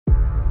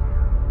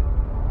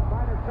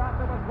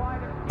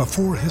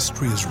Before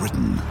history is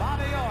written,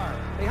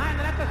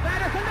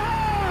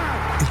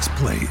 it's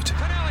played.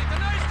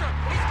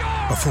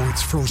 Before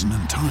it's frozen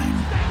in time,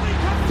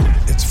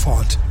 it's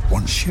fought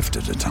one shift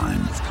at a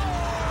time.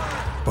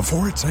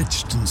 Before it's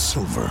etched in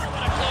silver,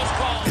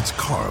 it's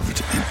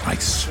carved in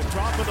ice.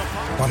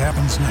 What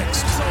happens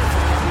next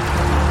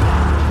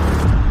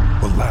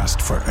will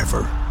last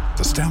forever.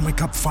 The Stanley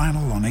Cup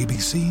Final on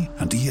ABC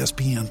and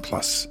ESPN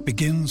Plus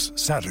begins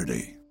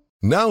Saturday.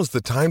 Now's the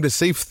time to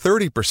save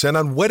 30%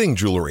 on wedding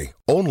jewelry,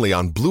 only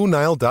on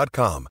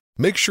BlueNile.com.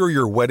 Make sure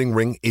your wedding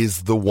ring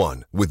is the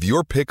one with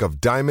your pick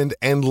of diamond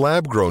and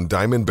lab-grown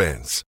diamond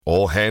bands,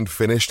 all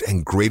hand-finished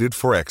and graded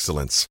for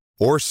excellence.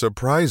 Or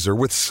surprise her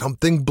with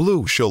something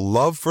blue she'll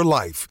love for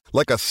life,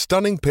 like a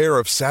stunning pair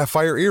of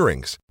sapphire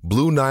earrings.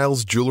 Blue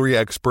Nile's jewelry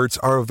experts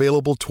are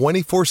available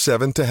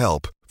 24/7 to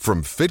help,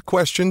 from fit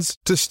questions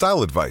to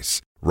style advice.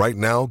 Right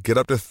now, get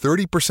up to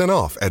 30%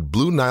 off at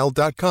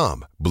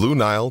BlueNile.com.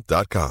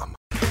 BlueNile.com.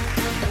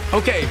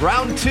 Okay,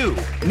 round two.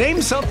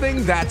 Name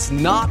something that's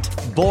not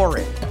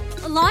boring.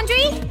 A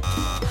laundry?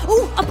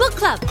 Ooh, a book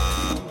club.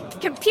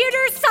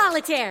 Computer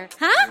solitaire,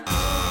 huh?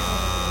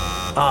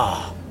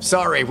 Ah,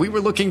 sorry, we were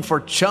looking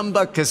for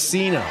Chumba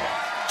Casino.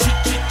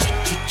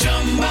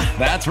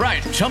 That's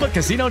right,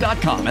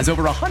 ChumbaCasino.com has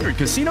over 100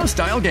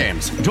 casino-style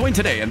games. Join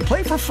today and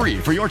play for free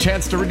for your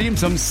chance to redeem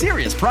some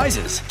serious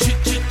prizes.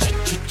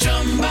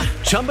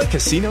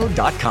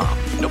 ChumbaCasino.com.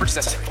 No purchase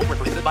necessary. Void where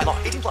prohibited by law.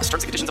 18 plus.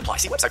 Terms and conditions apply.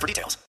 See website for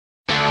details.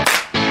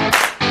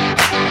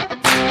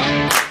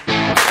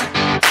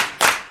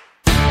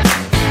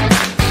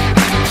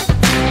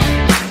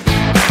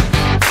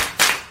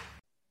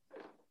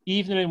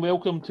 Evening and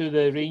welcome to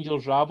the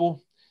Rangers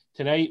Rabble.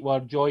 Tonight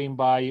we're joined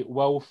by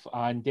Wilf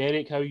and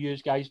Derek. How are you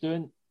guys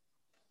doing?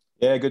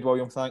 Yeah, good,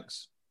 William,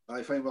 thanks.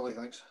 Aye, fine, Willie,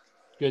 thanks.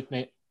 Good,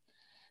 mate.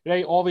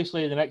 Right,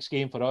 obviously the next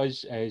game for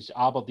us is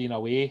Aberdeen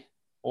away.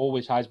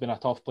 Always has been a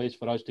tough place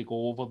for us to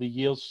go over the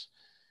years.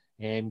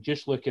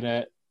 Just looking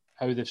at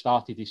how they've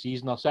started the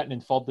season, they're sitting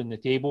in third in the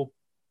table.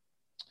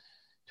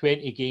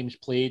 20 games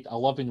played,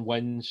 11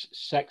 wins,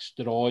 6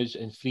 draws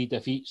and 3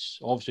 defeats.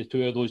 Obviously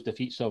 2 of those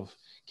defeats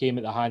came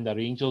at the hand of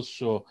Rangers,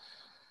 so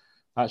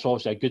that's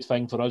obviously a good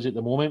thing for us at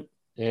the moment.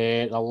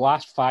 The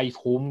last 5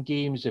 home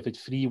games, they've had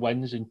 3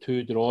 wins and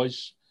 2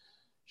 draws.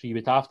 So you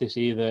would have to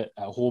say that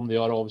at home they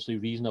are obviously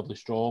reasonably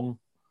strong.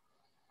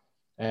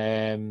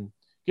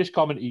 Just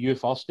coming to you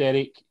first,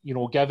 Derek, you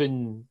know,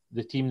 given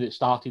the team that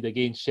started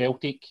against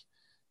Celtic,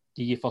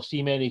 do you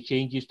foresee many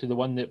changes to the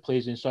one that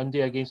plays on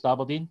Sunday against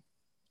Aberdeen?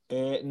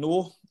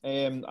 No,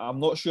 I'm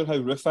not sure how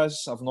Roof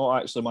is. I've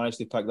not actually managed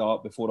to pick that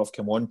up before I've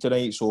come on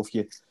tonight, so if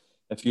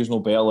you know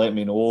better, let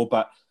me know.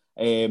 But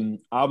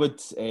I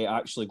would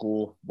actually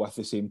go with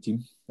the same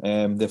team.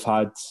 They've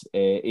had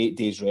 8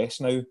 days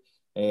rest now,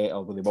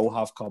 or they will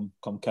have come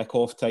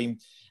kick-off time.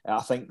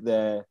 I think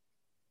the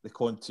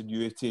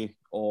continuity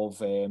of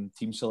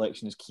team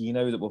selection is key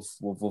now that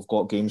we've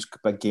got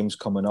big games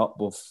coming up.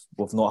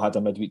 We've not had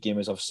a midweek game,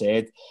 as I've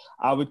said.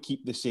 I would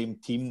keep the same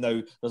team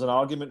now. There's an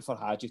argument for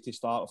Hadji to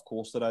start, of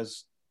course there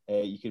is.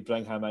 You could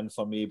bring him in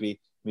for maybe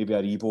a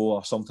Rebo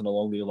or something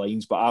along the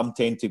lines, but I'm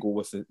tend to go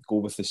with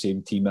the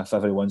same team if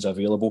everyone's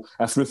available.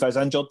 If Roof is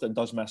injured and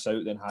does miss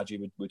out, then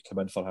Hadji would come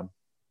in for him.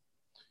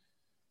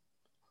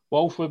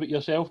 Wolf, what about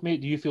yourself,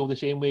 mate? Do you feel the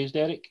same way as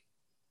Derek?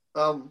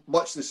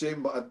 Much the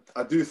same, but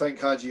I do think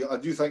Hadji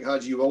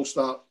will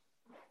start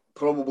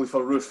probably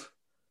for Roof,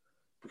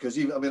 because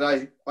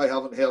I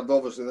haven't heard.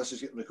 Obviously, this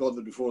is getting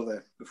recorded before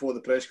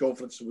the press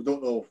conference, so we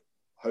don't know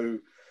how,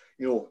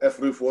 if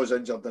Roof was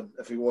injured and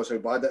if he was, how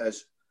bad it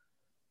is.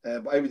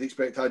 But I would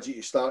expect Hadji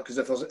to start, because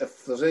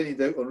if there's any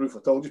doubt on Roof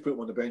at all, just put him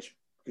on the bench,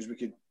 because we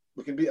can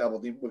beat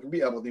Aberdeen. We can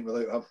beat Aberdeen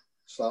without him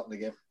starting the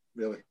game.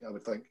 Really, I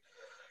would think,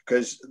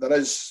 because there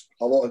is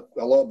a lot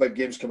of big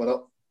games coming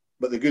up.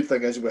 But the good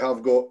thing is we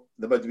have got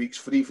the midweeks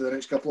free for the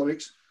next couple of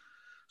weeks.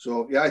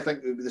 So, yeah, I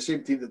think it would be the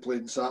same team that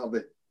played on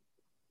Saturday,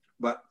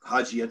 but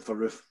Hadji in for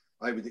Roof,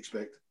 I would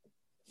expect.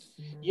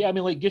 Yeah,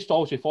 just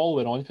also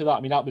following on for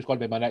that, that was going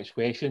to be my next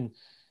question.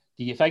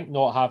 Do you think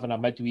not having a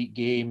midweek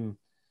game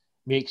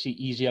makes it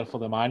easier for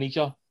the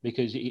manager?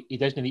 Because he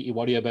doesn't need to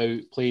worry about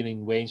playing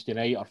on Wednesday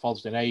night or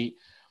Thursday night.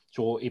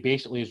 So he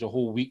basically has the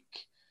whole week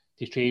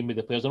to train with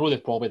the players. I know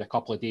they've probably had a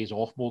couple of days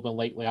off more than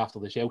likely after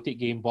the Celtic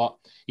game, but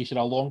he's had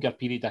a longer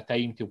period of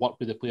time to work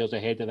with the players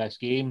ahead of this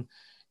game.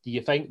 Do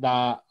you think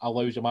that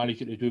allows the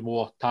manager to do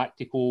more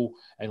tactical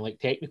and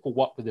technical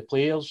work with the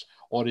players,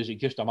 or is it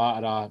just a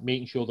matter of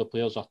making sure the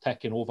players are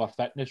ticking over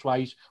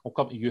fitness-wise? I'll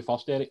come to you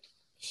first, Eric.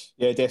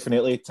 Yeah,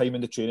 definitely. Time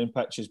in the training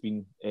pitch has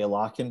been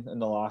lacking in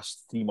the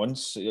last 3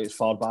 months, as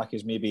far back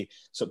as maybe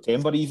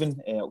September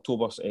even,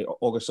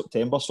 August,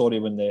 September,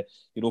 when the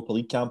Europa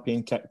League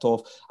campaign kicked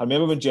off. I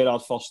remember when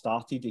Gerrard first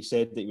started, he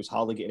said that he was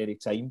hardly getting any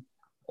time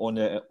on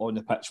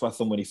the pitch with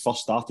them when he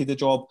first started the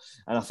job,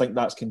 and I think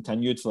that's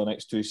continued for the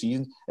next 2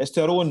 seasons. It's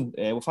to our own.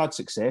 We've had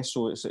success,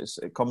 so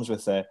it comes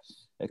with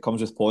it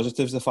comes with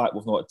positives, the fact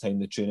we've not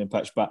timed the training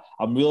pitch. But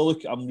I'm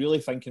really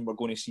thinking we're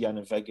going to see an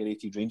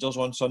invigorated Rangers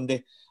on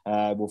Sunday,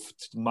 with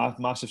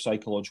massive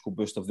psychological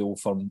boost of the Old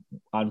Firm,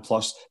 and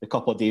plus a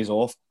couple of days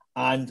off,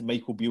 and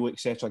Michael Beale,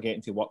 etc.,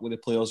 getting to work with the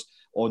players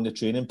on the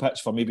training pitch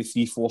for maybe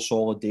 3-4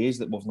 solid days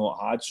that we've not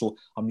had. So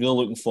I'm really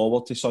looking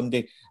forward to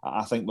Sunday.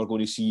 I think we're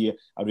going to see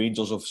a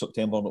Rangers of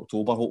September and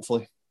October,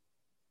 hopefully.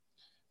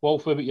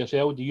 Wolf, what about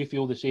yourself? Do you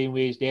feel the same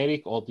way as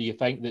Derek, or do you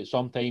think that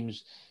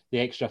sometimes the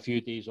extra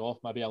few days off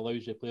maybe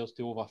allows the players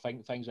to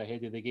overthink things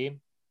ahead of the game?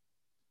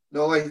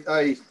 No,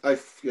 I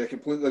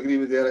completely agree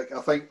with Derek.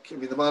 I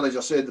mean, the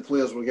manager said the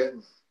players were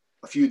getting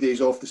a few days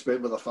off to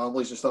spend with their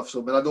families and stuff.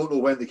 So, I mean, I don't know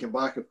when they come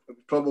back. It was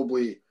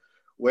probably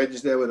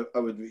Wednesday. I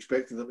would be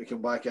expecting them to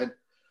come back in,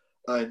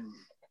 and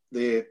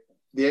the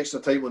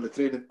extra time on the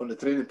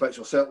training pitch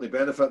will certainly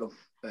benefit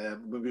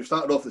them. We've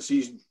started off the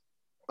season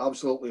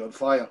absolutely on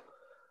fire,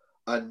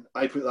 and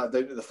I put that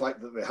down to the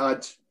fact that we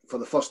had, for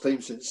the first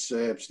time since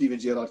Steven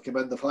Gerrard came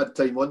in, they've had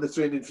time on the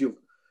training field.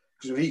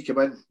 Because when he came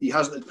in, he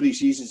hasn't had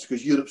pre-seasons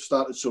because Europe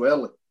started so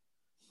early.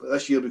 But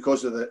this year,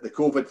 because of the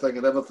COVID thing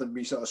and everything,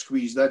 we sort of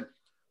squeezed in.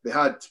 They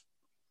had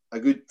a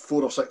good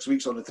 4 or 6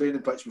 weeks on the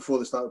training pitch before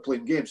they started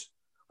playing games,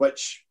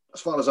 which,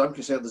 as far as I'm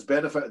concerned, has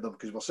benefited them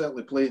because we're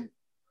certainly playing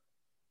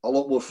a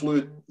lot more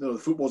fluid. The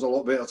football's a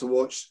lot better to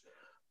watch.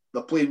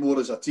 They're playing more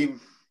as a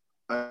team,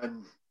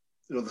 and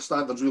the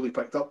standards really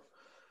picked up.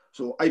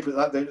 So I put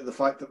that down to the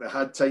fact that they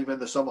had time in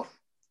the summer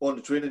on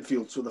the training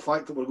field. So the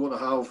fact that we're going to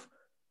have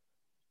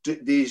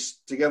days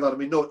together, I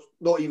mean,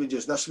 not even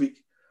just this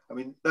week. I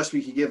mean, this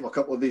week he gave them a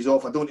couple of days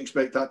off. I don't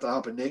expect that to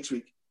happen next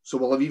week. So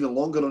we'll have even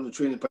longer on the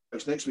training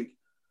pitch next week.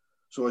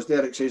 So as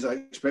Derek says, I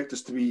expect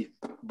us to be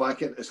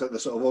back in the sort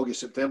of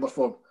August-September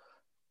form.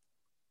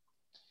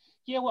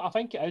 Yeah, well, I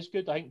think it is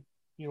good. I think,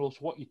 so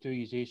what you do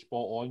is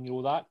spot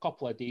on. That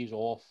couple of days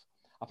off,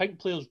 I think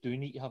players do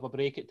need to have a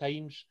break at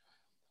times.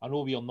 I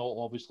know we are not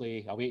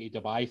obviously away to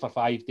Dubai for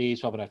 5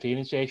 days having a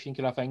training session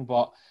kind of thing,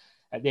 but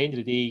at the end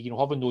of the day,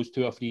 having those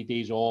 2 or 3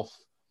 days off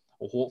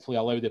will hopefully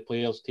allow the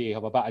players to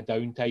have a bit of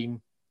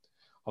downtime,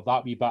 have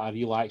that wee bit of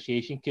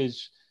relaxation,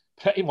 because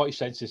pretty much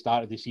since the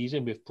start of the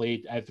season, we've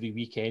played every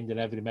weekend and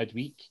every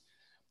midweek.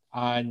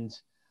 And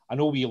I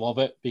know we love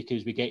it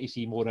because we get to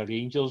see more of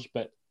Rangers,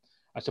 but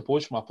I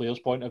suppose from a player's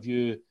point of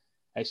view,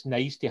 it's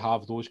nice to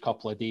have those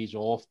couple of days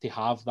off, to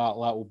have that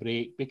little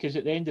break, because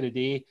at the end of the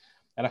day,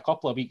 in a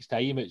couple of weeks'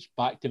 time, it's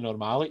back to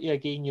normality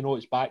again.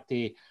 It's back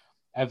to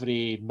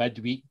every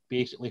midweek,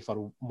 basically,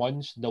 for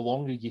months. The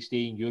longer you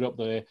stay in Europe,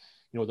 the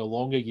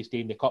longer you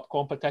stay in the cup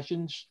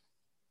competitions,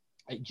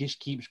 it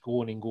just keeps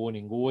going and going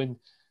and going.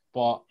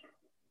 But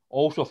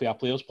also, from a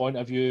player's point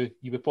of view,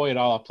 you would probably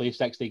rather play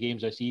 60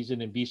 games a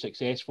season and be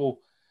successful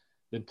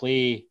than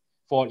play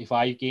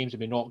 45 games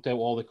and be knocked out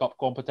all the cup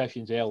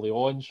competitions early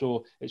on.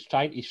 So it's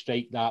trying to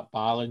strike that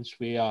balance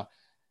where,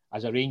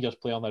 as a Rangers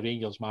player and a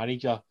Rangers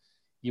manager,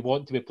 you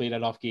want to be playing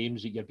enough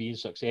games that you're being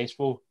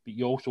successful, but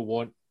you also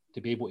want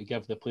to be able to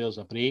give the players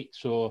a break.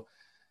 So,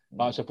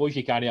 but I suppose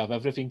you can't have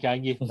everything,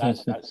 can you?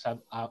 That's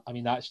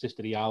just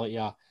the reality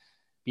of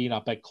being a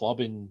big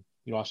club and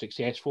a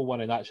successful one,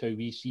 and that's how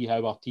we see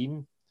our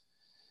team.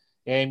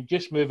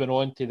 Just moving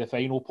on to the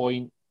final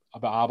point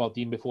about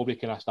Aberdeen before we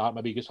kind of start,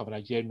 maybe just having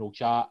a general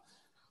chat.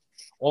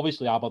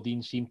 Obviously,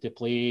 Aberdeen seem to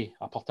play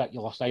a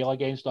particular style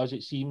against us,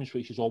 it seems,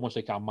 which is almost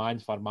like a man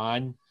for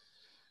man,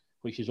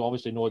 which is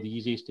obviously not the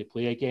easiest to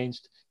play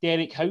against.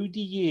 Derek, how do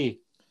you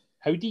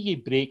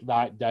break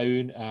that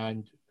down,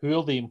 and who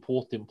are the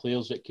important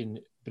players that can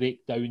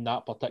break down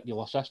that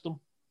particular system?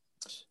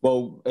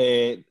 Well,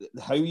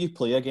 how you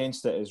play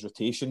against it is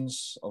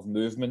rotations of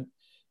movement.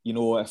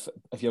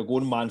 If you're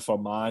going man for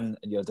man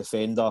and you're a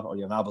defender or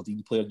you're an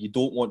Aberdeen player, you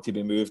don't want to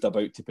be moved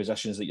about to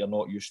positions that you're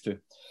not used to.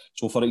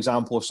 So, for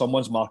example, if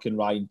someone's marking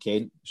Ryan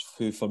Kent,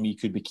 who for me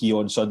could be key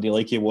on Sunday,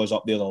 like he was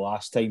up there the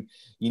last time,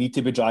 you need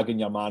to be dragging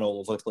your man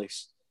all over the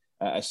place.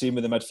 Same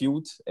with the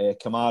midfield.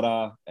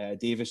 Kamara,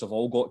 Davis have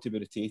all got to be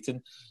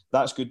rotating.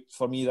 That's good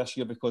for me this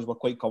year because we're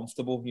quite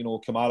comfortable.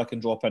 Kamara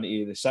can drop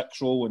into the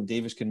 6th role and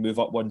Davis can move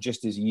up one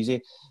just as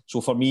easy.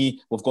 So for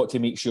me, we've got to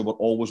make sure we're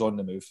always on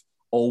the move,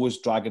 always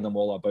dragging them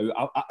all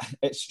about.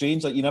 It's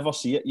strange, like you never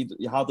see it.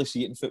 You hardly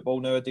see it in football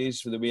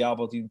nowadays with the way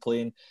Aberdeen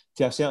playing.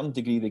 To a certain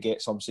degree, they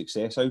get some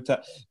success out of it,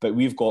 but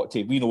we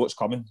know what's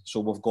coming, so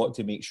we've got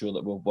to make sure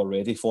that we're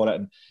ready for it,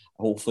 and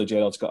hopefully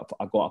Gerrard's got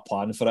a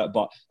plan for it.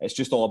 But it's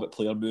just all about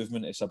player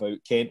movement. It's about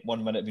Kent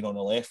 1 minute being on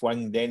the left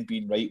wing, then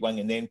being right wing,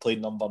 and then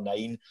playing number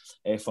 9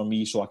 for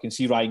me. So I can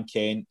see Ryan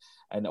Kent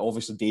and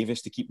obviously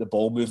Davis to keep the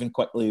ball moving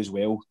quickly as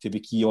well, to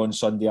be key on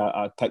Sunday.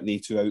 I'd pick they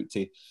two out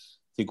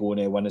to go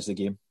and win us the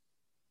game.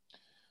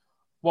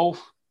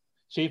 Wolf,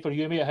 say for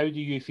you, mate, how do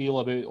you feel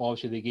about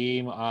obviously the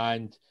game,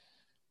 and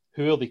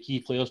who are the key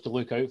players to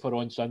look out for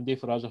on Sunday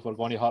for us if we're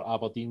going to hurt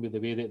Aberdeen with the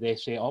way that they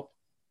set up?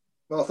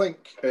 Well, I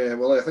think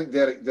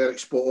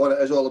Derek's spot on.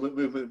 It is all about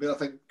movement. But I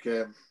think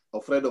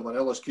Alfredo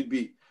Morelos could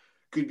be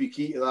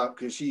key to that,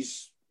 because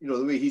he's,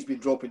 the way he's been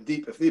dropping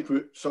deep. If they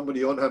put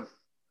somebody on him,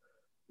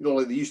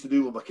 like they used to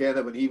do with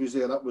McKenna when he was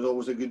there, that was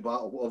always a good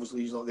battle. But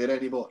obviously he's not there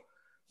anymore.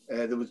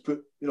 They would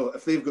put,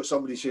 if they've got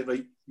somebody saying,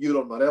 right, you're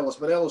on Morelos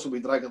will be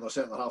dragging their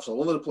centre halves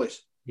all over the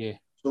place. Yeah.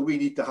 So we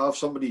need to have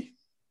somebody,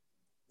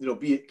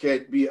 be it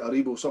Kent, be it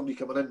Aribo, somebody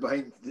coming in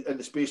behind in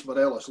the space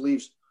Morelos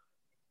leaves,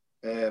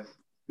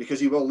 because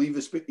he will leave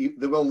the space.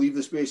 They will leave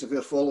the space if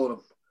they're following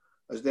him,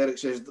 as Derek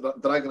says,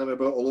 dragging him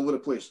about all over the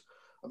place.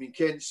 I mean,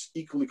 Kent's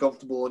equally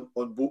comfortable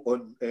on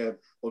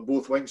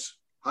both wings.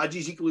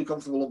 Hadji's equally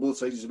comfortable on both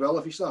sides as well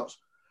if he starts.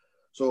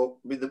 So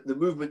I mean,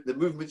 the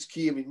movement's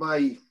key. I mean,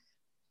 my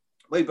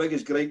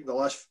biggest gripe in the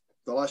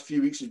last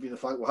few weeks has been the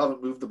fact we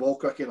haven't moved the ball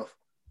quick enough.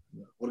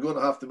 Yeah. We're going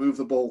to have to move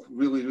the ball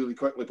really, really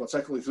quickly,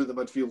 particularly through the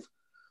midfield.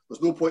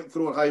 There's no point in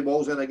throwing high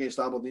balls in against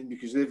Aberdeen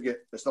because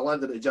it's the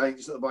land of the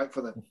giants at the back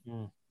for them.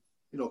 Mm-hmm.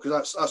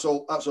 Because that's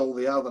all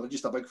they are. They're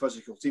just a big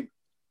physical team.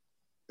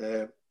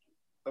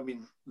 I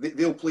mean,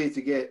 they'll play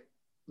to get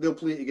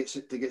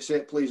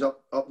set plays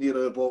up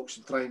near our box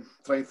and try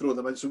and throw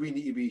them in. So we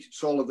need to be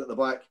solid at the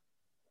back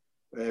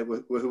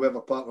with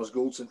whoever partners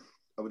Goldson.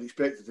 I would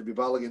expect it to be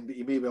Balogun, but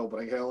he may well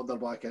bring Helander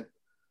back in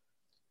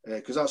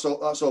because that's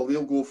all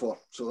they'll go for.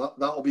 So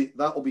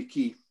that'll be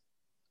key.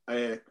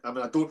 I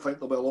mean, I don't think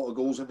there'll be a lot of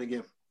goals in the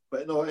game,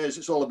 but no, it is.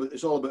 It's all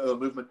about our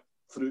movement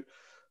through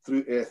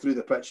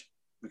the pitch,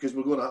 because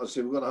we're going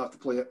to have to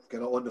play it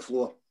kind of on the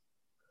floor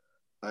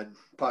and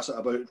pass it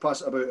about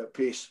at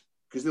pace,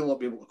 because they'll not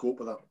be able to cope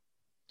with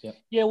that.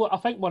 Yeah. Well, I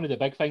think one of the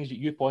big things that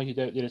you pointed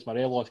out there is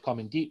Morelos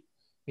coming deep.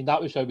 I mean,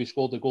 that was how we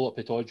scored the goal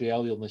at Pittodrie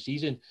earlier in the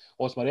season.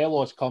 Was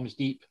Morelos comes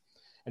deep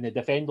and the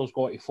defender's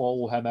got to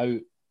follow him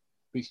out,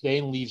 which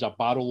then leaves a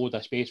barrel load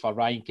of space for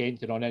Ryan Kent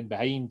to run in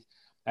behind.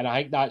 And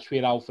I think that's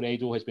where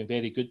Alfredo has been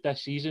very good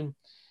this season.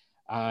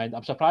 And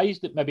I'm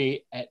surprised that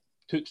maybe it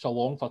took so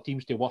long for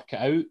teams to work it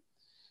out,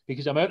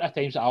 because the amount of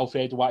times that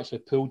Alfredo actually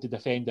pulled the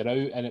defender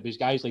out, and it was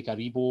guys like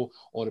Aribo,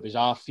 or it was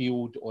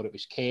Arfield, or it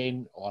was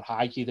Ken, or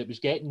Hadji that was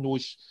getting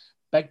those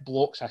big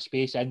blocks of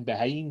space in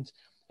behind.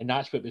 And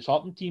that's what was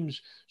hurting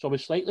teams. So I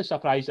was slightly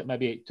surprised that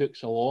maybe it took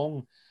so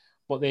long.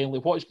 But then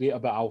what's great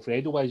about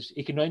Alfredo is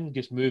he can then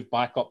just move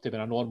back up to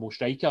being a normal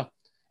striker,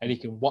 and he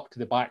can work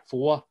the back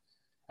four,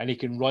 and he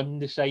can run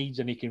the sides,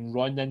 and he can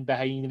run in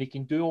behind, and he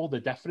can do all the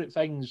different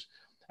things.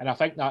 And I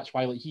think that's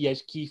why he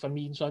is key for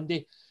me on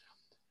Sunday,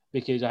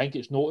 because I think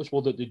it's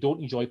noticeable that they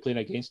don't enjoy playing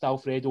against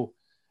Alfredo.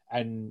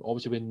 And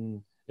obviously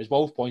when, as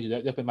Wolf pointed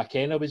out, when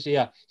McKenna was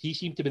there, he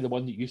seemed to be the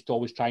one that used to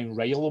always try and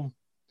rile him.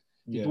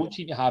 They don't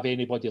seem to have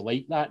anybody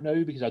like that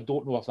now, because I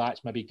don't know if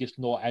that's maybe just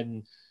not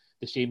in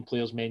the same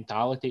player's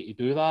mentality to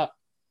do that.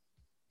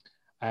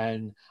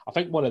 And I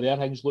think one of their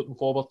things looking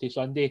forward to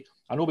Sunday,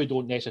 I know we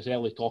don't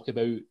necessarily talk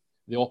about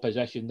the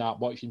opposition that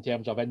much in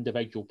terms of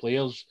individual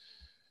players,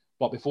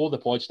 but before the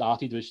pod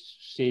started, I was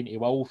saying to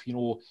Wolf,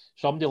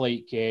 somebody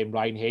like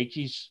Ryan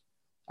Hedges,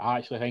 I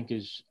actually think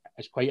is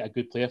quite a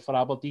good player for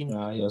Aberdeen.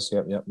 Yes,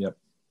 yep.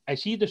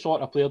 Is he the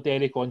sort of player,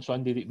 Derek, on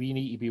Sunday that we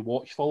need to be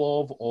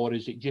watchful of, or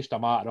is it just a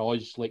matter of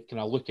us kind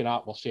of looking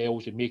at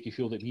ourselves and making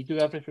sure that we do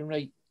everything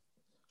right?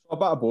 A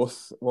bit of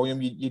both,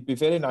 William. You'd be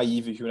very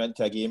naive if you went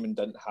into a game and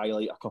didn't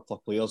highlight a couple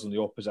of players in the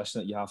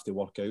opposition that you have to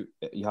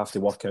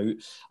work out.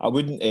 I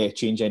wouldn't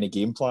change any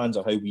game plans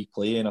or how we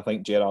play, and I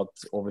think Gerrard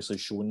obviously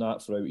shown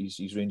that throughout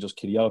his Rangers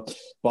career.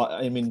 But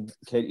I mean,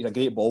 he's a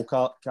great ball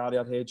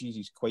carrier, Hedges.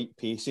 He's quite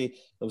pacey.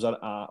 There was an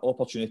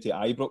opportunity at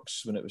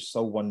Ibrox when it was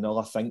still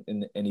 1-0, I think,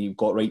 and he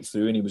got right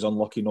through, and he was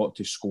unlucky not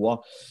to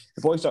score.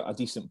 The boy's a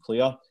decent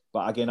player.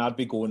 But again, I'd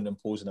be going and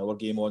imposing our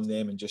game on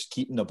them and just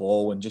keeping the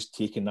ball and just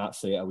taking that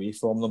threat away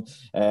from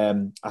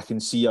them. I can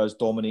see us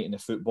dominating the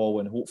football,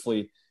 and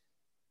hopefully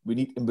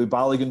and with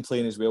Balogun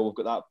playing as well, we've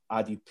got that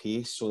added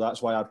pace. So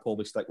that's why I'd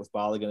probably stick with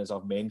Balogun, as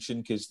I've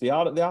mentioned, because they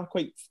are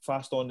quite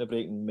fast on the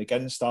break. And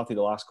McGinn started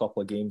the last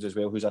couple of games as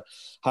well, who's a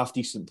half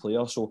decent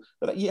player. So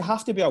you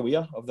have to be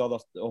aware of the other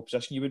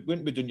opposition. You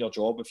wouldn't be doing your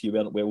job if you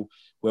weren't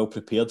well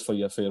prepared for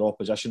your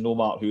opposition, no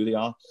matter who they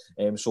are.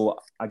 So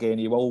again,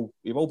 you will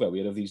be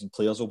aware of these, and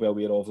players will be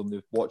aware of them.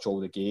 They watch all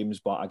the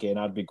games, but again,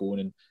 I'd be going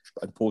and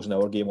imposing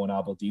our game on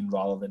Aberdeen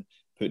rather than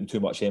putting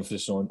too much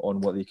emphasis on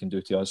what they can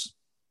do to us.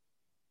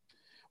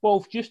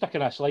 Well, just a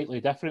kind of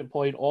slightly different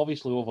point.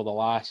 Obviously, over the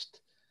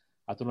last,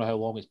 I don't know how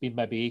long it's been,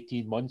 maybe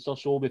 18 months or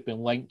so, we've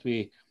been linked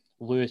with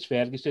Lewis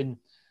Ferguson.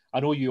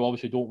 I know you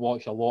obviously don't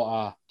watch a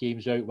lot of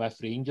games out with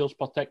Rangers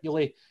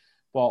particularly,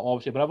 but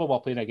obviously whenever we're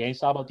playing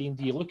against Aberdeen,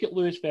 do you look at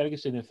Lewis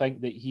Ferguson and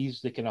think that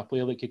he's the kind of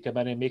player that could come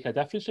in and make a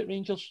difference at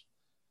Rangers?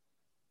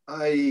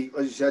 As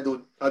you said,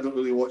 I don't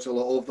really watch a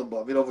lot of them,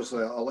 but I mean,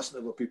 obviously I listen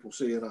to what people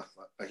say, and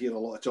I hear a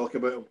lot of talk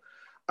about him.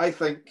 I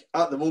think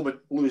at the moment,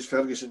 Lewis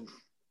Ferguson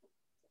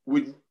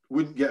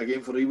wouldn't get a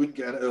game for it. He wouldn't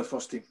get into our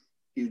first team.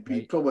 He'd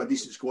be probably a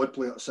decent squad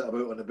player to sit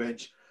about on the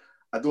bench.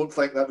 I don't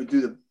think that would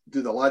do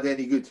the lad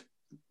any good.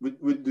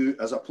 Wouldn't do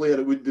as a player.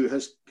 It wouldn't do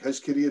his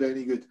career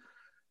any good.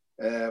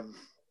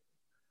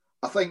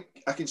 I think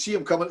I can see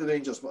him coming to the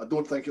Rangers, but I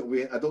don't think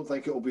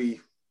it'll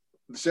be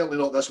certainly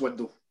not this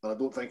window, and I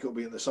don't think it'll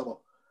be in the summer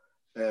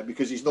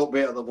because he's not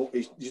better than what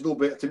he's no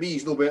better. To me,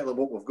 he's no better than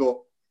what we've got.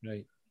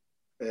 Right.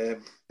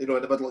 In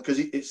the middle, because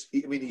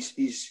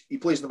he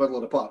plays in the middle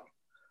of the park.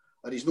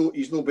 and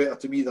he's no better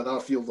to me than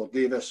Arfield or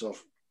Davis or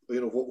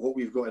what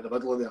we've got in the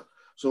middle of there.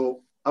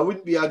 So I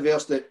wouldn't be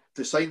adverse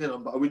to signing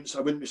him, but I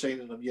wouldn't be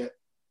signing him yet.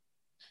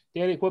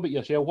 Derek, what about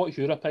yourself? What's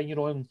your opinion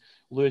on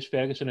Lewis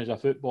Ferguson as a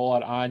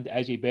footballer, and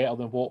is he better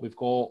than what we've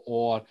got,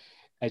 or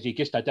is he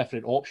just a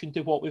different option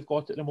to what we've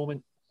got at the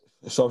moment?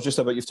 So I was just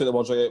about, you've took the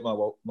words right out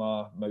of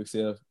my mouth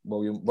there,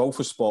 William. Wolf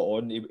was spot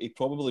on. He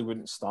probably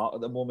wouldn't start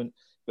at the moment,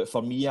 but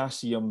for me, I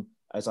see him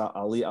as a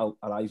late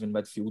arriving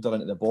midfielder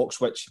into the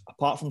box, which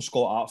apart from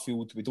Scott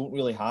Arfield, we don't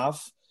really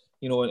have.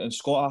 And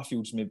Scott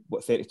Arfield's maybe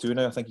 32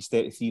 now. I think he's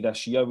 33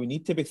 this year. We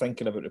need to be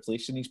thinking about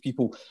replacing these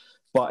people.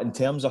 But in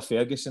terms of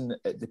Ferguson,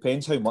 it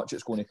depends how much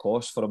it's going to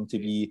cost for him to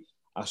be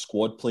a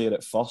squad player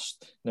at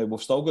first. Now,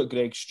 we've still got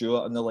Greg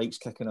Stewart and the likes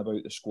kicking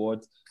about the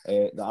squad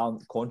that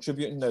aren't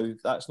contributing now.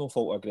 That's no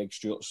fault of Greg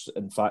Stewart's,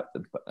 in fact,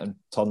 in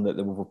turn that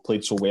we've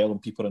played so well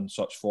and people are in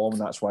such form,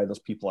 and that's why there's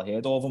people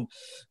ahead of them.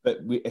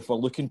 But if we're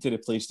looking to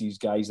replace these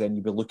guys, then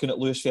you'd be looking at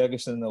Lewis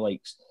Ferguson and the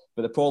likes.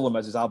 But the problem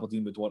is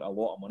Aberdeen would want a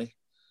lot of money.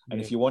 And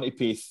if you want to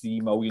pay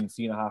 £3 million,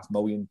 £3.5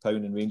 million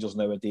in Rangers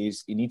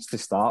nowadays, he needs to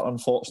start,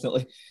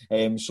 unfortunately.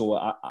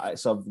 So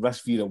it's a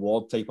risk v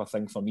reward type of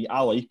thing for me.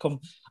 I like him.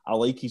 I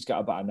like he's got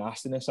a bit of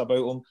nastiness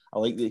about him. I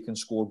like that he can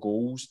score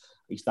goals.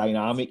 He's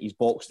dynamic. He's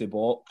box to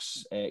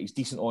box. He's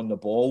decent on the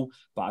ball.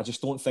 But I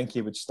just don't think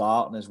he would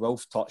start. And as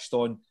Wilf touched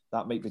on,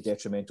 that might be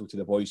detrimental to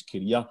the boy's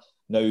career.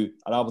 Now,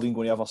 are Aberdeen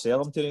going to ever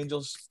sell him to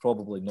Rangers?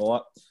 Probably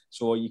not.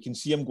 So you can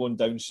see him going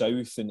down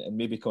south and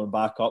maybe coming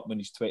back up when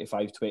he's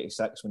 25,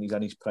 26, when he's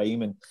in his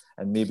prime,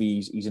 and maybe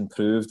he's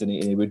improved and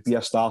he would be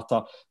a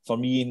starter. For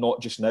me,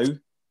 not just now,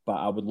 but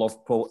I would love,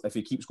 if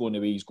he keeps going the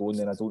way he's going,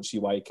 then I don't see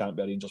why he can't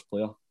be a Rangers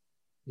player.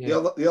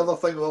 Yeah. The other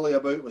thing, Willie,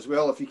 about him as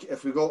well,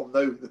 if we got him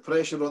now, the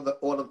pressure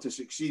on him to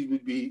succeed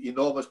would be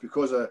enormous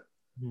because of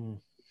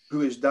who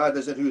his dad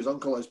is and who his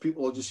uncle is.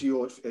 People will just see,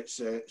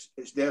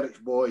 it's Derek's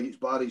boy, it's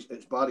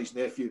Barry's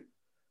nephew.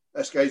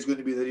 This guy's going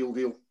to be the real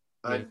deal.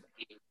 And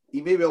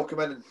he may well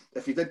come in, and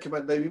if he did come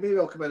in now, he may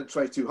well come in and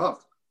try too hard,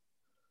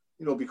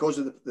 because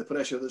of the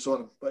pressure that's on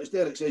him. But as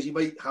Derek says, he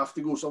might have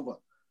to go somewhere.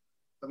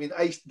 I mean,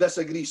 I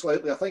disagree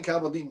slightly. I think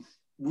Aberdeen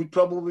would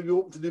probably be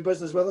open to do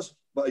business with us.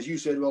 But as you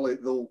said, Willie,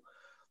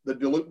 they'd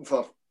be looking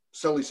for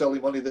silly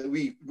money that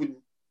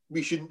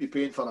we shouldn't be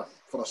paying for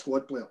a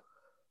squad player.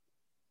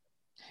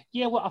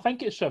 Yeah, well, I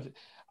think it's and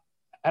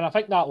I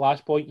think that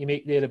last point you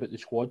make there about the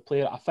squad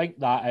player, I think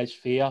that is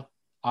fair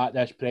at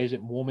this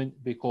present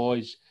moment,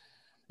 because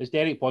as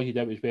Derek pointed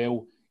out as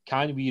well,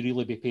 can we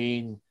really be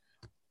paying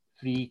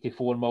 £3 to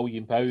 £4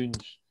 million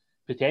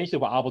potentially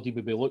what Aberdeen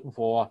would be looking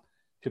for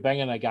to bring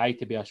in a guy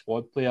to be a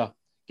squad player,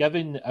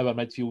 given our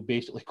midfield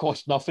basically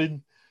costs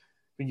nothing?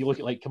 When you look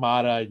at like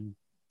Kamara and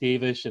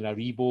Davis and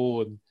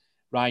Aribo and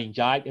Ryan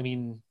Jack, I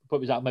mean, what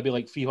was that, maybe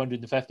like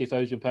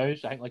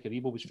 £350,000? I think like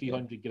Aribo was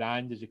 300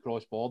 grand as a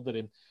cross border,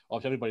 and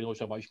obviously everybody knows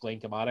how much Glenn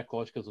Kamara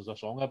costs because there's a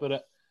song about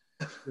it.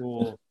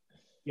 So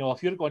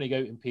if you're going to go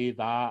out and pay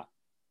that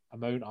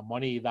amount of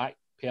money, that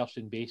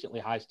person basically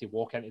has to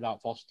walk into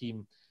that first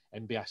team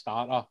and be a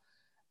starter.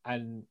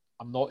 And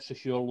I'm not so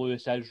sure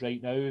Lewis is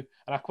right now. And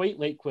I quite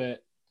like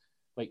what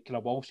kind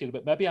of Wolf said,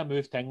 but maybe a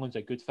move to England's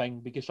a good thing,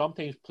 because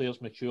sometimes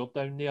players mature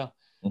down there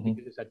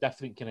because it's a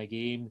different kind of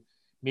game.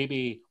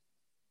 Maybe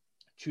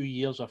 2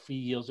 years or 3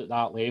 years at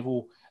that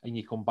level and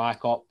you come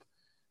back up. I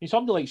mean,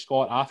 somebody like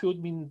Scott Arfield,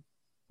 I mean,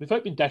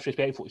 without being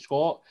disrespectful to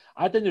Scott,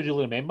 I didn't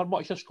really remember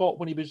much of Scott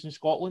when he was in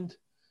Scotland,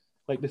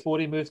 like before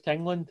he moved to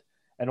England.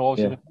 And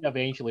obviously, when we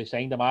eventually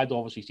signed him, I'd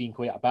obviously seen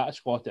quite a bit of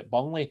Scott at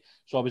Burnley,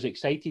 so I was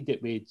excited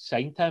that we'd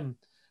signed him.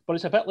 But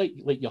it's a bit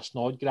like your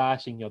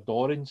Snodgrass and your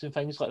Dorans and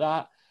things like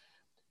that.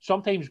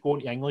 Sometimes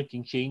going to England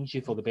can change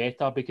you for the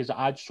better because it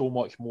adds so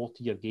much more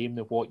to your game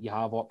than what you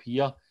have up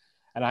here.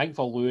 And I think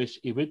for Lewis,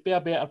 he would be a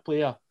better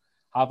player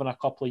having a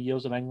couple of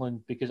years in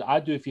England, because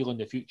I do feel in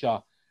the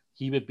future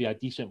he would be a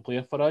decent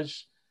player for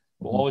us.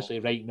 But obviously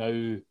right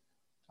now,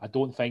 I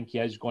don't think he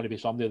is going to be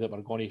somebody that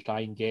we're going to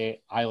try and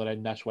get either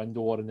in this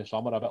window or in the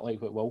summer, a bit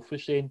like what Wolf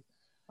was saying.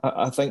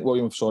 I think,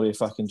 William, sorry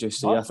if I can just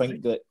say, I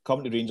think that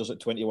coming to Rangers at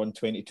 21,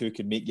 22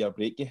 can make you or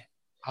break you.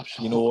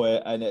 Absolutely.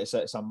 And it's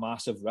a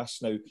massive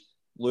risk. Now,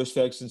 Lewis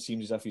Ferguson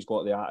seems as if he's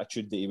got the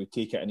attitude that he would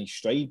take it in his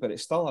stride, but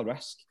it's still a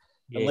risk.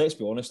 And let's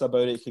be honest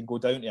about it, it can go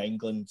down to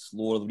England,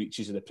 lower the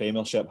reaches of the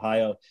Premiership,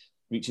 higher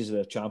reaches of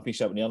the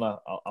Championship, and earn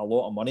a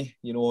lot of money,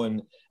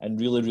 and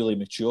really, really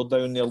matured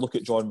down there. Look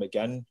at John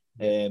McGinn,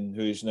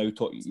 who's now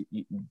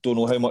you don't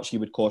know how much he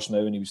would cost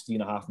now, and he was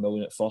 £3.5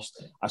 million at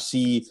first. I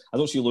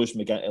don't see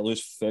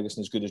Lewis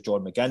Ferguson as good as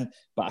John McGinn,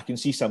 but I can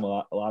see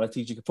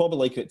similarities. You could probably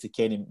liken it to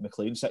Kenny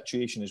McLean's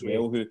situation as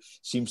well, who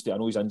seems to, I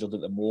know he's injured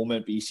at the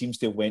moment, but he seems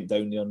to have went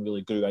down there and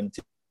really grew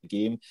into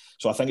game.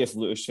 So I think if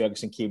Lewis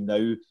Ferguson came now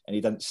and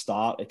he didn't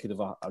start, it could have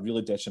a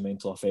really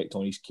detrimental effect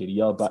on his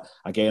career. But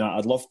again,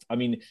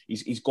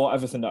 he's got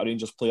everything that a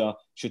Rangers player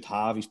should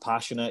have. He's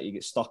passionate, he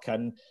gets stuck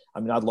in. I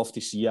mean, I'd love to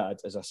see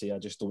it. As I say, I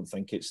just don't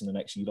think it's in the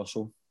next year or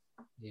so.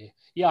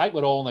 Yeah, I think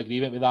we're all in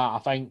agreement with that. I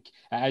think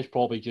it is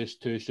probably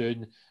just too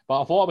soon.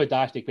 But I thought I would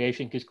ask the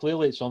question because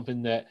clearly it's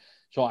something that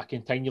sort of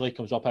continually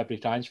comes up every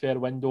transfer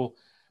window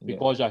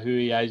because of who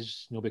he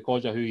is,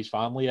 because of who his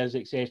family is,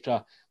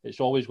 etc. It's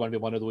always going to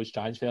be one of those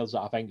transfers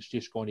that I think is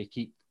just going to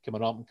keep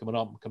coming up and coming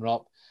up and coming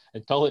up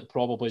until it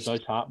probably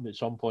does happen at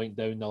some point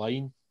down the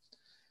line.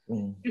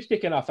 Just to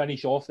kind of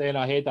finish off then,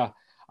 I had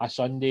a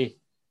Sunday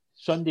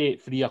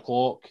at 3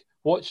 o'clock.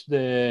 What's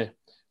the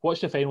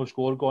final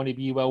score going to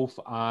be, Wilf?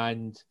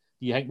 And do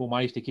you think we'll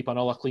manage to keep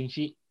another clean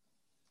sheet?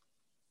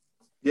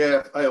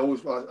 Yeah, I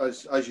always,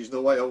 as you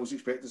know, I always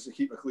expect us to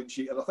keep a clean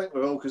sheet, and I think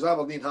we will, because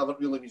Aberdeen haven't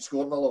really been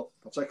scoring a lot,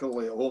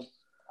 particularly at home.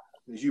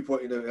 As you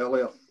pointed out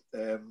earlier,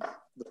 the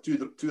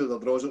two of the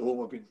draws at home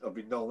have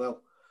been 0-0,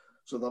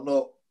 so they're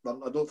not.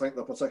 I don't think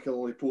they're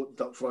particularly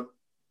potent up front,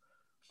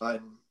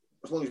 and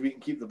as long as we can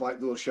keep the back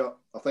door shut,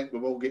 I think we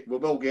will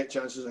get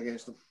chances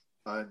against them,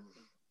 and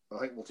I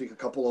think we'll take a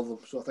couple of them.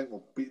 So I think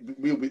we'll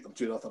beat them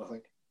 2-0. I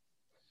think.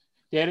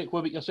 Derek, what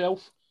about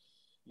yourself?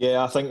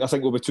 Yeah, I think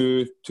we'll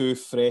be too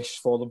fresh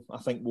for them. I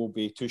think we'll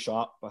be too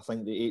sharp. I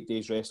think the 8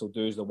 days rest will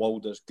do us the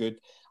world is good.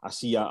 I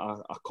see a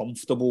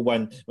comfortable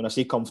win. When I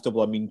say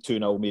comfortable, I mean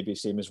 2-0, maybe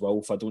same as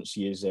Wilf. I don't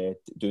see us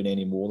doing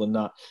any more than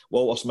that.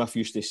 Walter Smith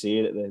used to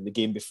say that the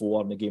game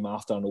before and the game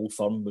after an Old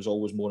Firm was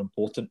always more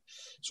important.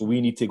 So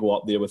we need to go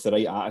up there with the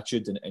right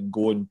attitude and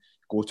go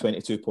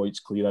 22 points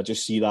clear. I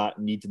just see that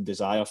need and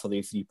desire for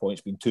the 3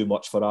 points being too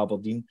much for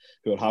Aberdeen,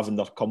 who are having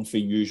their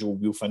comfy usual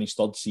we'll finish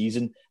third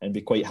season and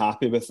be quite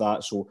happy with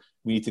that. So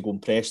we need to go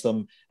and press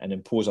them and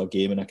impose our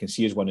game, and I can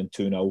see us winning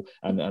 2-0,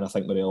 and I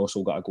think Morelos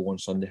will get a go on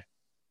Sunday.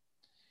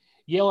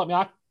 Yeah,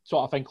 I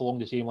sort of think along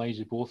the same lines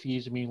as both of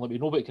you. I mean, we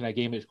know what kind of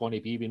game it's going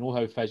to be. We know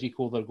how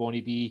physical they're going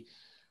to be.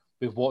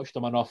 We've watched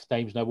them enough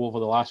times now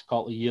over the last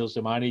couple of years.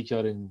 The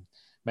manager and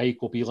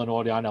Michael Beelan,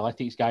 all the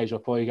analytics guys, will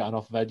probably get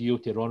enough video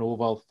to run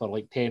over for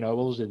like 10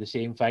 hours of the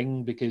same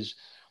thing, because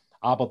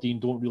Aberdeen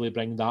don't really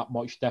bring that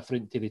much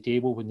different to the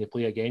table when they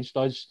play against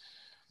us.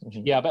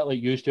 So yeah, a bit like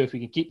used to. If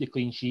we can keep the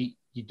clean sheet,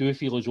 you do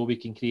feel as though we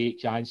can create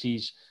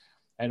chances.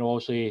 And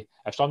obviously,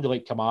 if somebody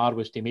like Kamar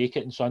was to make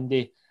it on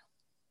Sunday,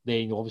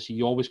 then obviously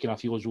you always kind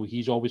of feel as though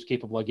he's always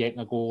capable of getting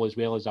a goal, as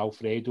well as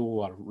Alfredo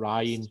or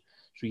Ryan.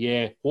 So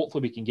yeah,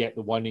 hopefully we can get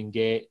the one and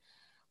get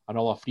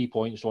another 3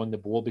 points on the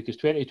board, because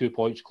 22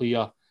 points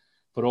clear,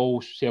 for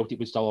all Celtic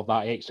would still have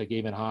that extra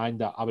game in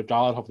hand. I would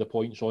rather have the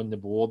points on the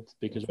board,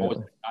 because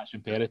that's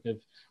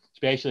imperative.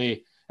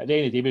 Especially at the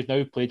end of the day, we've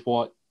now played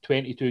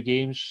 22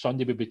 games.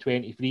 Sunday would be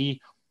 23.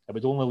 It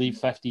would only leave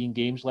 15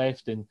 games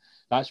left, and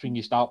that's when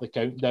you start the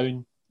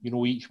countdown.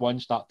 Each one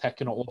start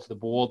ticking it off the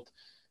board,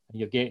 and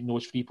you're getting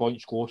those 3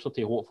 points closer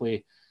to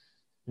hopefully,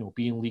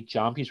 being league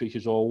champions, which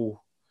is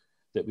all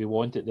that we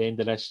want at the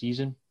end of this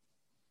season.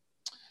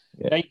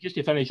 Yeah. Right, just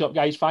to finish up,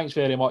 guys, thanks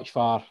very much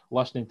for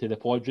listening to the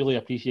pod. Really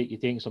appreciate you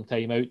taking some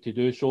time out to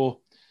do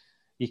so.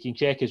 You can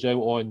check us out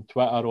on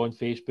Twitter, on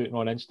Facebook, and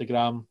on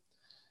Instagram.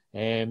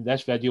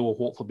 This video will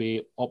hopefully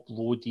be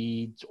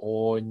uploaded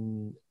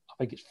on, I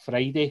think it's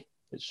Friday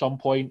at some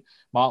point.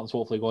 Martin's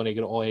hopefully going to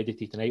get it all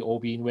edited tonight, all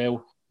being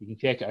well. You can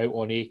check it out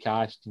on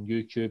Acast and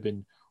YouTube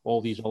and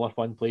all these other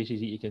fun places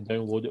that you can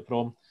download it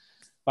from.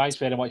 Thanks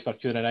very much for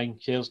tuning in.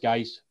 Cheers,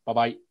 guys.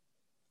 Bye-bye.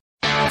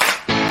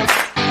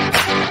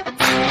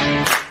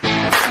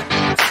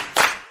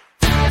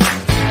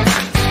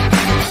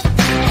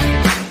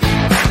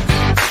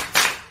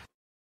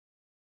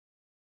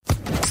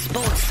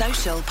 Sports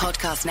Social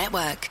Podcast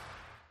Network.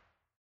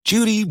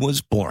 Judy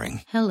was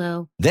boring.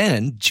 Hello.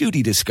 Then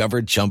Judy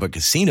discovered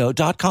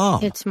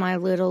ChumbaCasino.com. It's my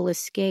little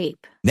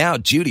escape. Now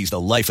Judy's the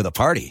life of the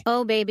party.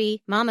 Oh,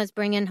 baby, mama's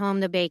bringing home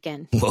the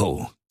bacon.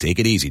 Whoa, take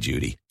it easy,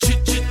 Judy.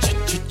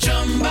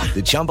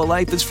 The Chumba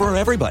life is for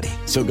everybody.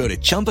 So go to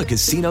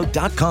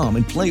ChumbaCasino.com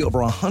and play over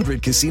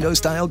 100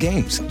 casino-style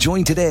games.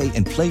 Join today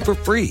and play for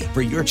free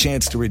for your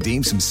chance to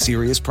redeem some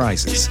serious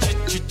prizes.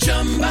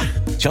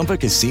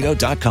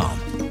 ChumbaCasino.com.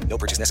 No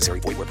purchase necessary.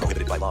 Void where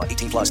prohibited by law.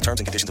 18+ terms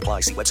and conditions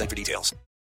apply. See website for details.